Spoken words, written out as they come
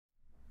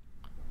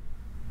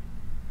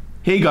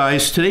Hey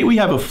guys, today we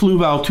have a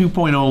Fluval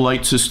 2.0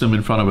 light system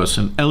in front of us,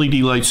 an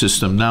LED light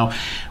system. Now,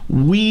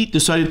 we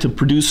decided to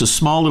produce a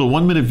small little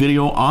 1-minute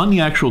video on the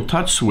actual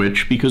touch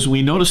switch because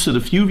we noticed that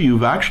a few of you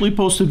have actually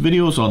posted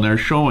videos on there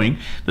showing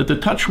that the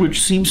touch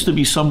switch seems to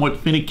be somewhat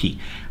finicky.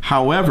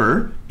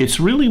 However, it's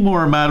really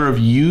more a matter of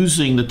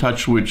using the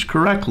touch switch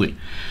correctly.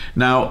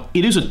 Now,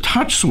 it is a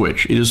touch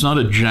switch. It is not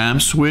a jam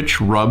switch,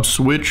 rub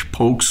switch,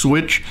 poke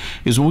switch.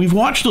 When we've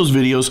watched those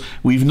videos,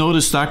 we've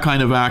noticed that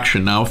kind of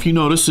action. Now, if you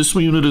notice, this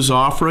unit is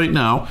off right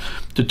now.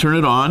 To turn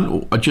it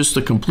on, just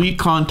a complete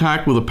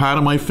contact with a pat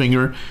of my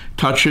finger,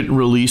 touch it and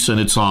release, and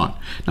it's on.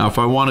 Now, if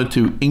I wanted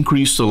to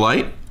increase the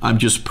light, I'm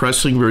just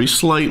pressing very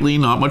slightly,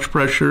 not much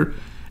pressure,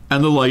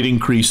 and the light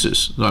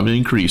increases. So I'm going to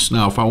increase.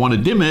 Now, if I want to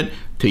dim it,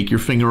 take your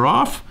finger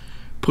off,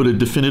 put it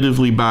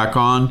definitively back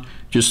on,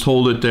 just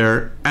hold it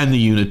there, and the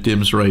unit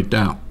dims right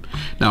down.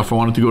 Now, if I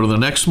wanted to go to the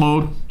next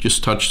mode,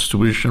 just touch the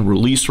switch and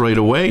release right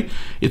away.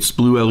 It's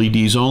blue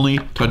LEDs only.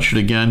 Touch it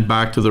again,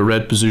 back to the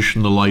red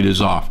position, the light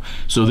is off.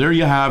 So there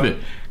you have it.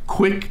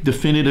 Quick,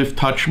 definitive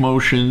touch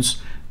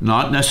motions,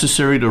 not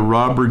necessary to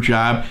rub or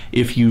jab.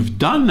 If you've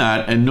done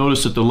that and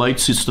notice that the light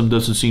system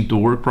doesn't seem to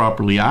work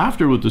properly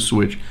after with the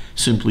switch,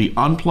 simply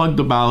unplug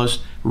the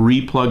ballast,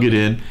 re-plug it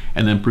in,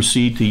 and then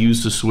proceed to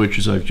use the switch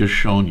as I've just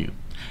shown you.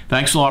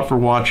 Thanks a lot for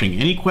watching.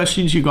 Any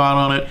questions you got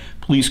on it,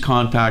 please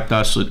contact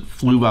us at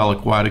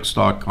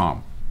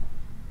fluvalaquatics.com.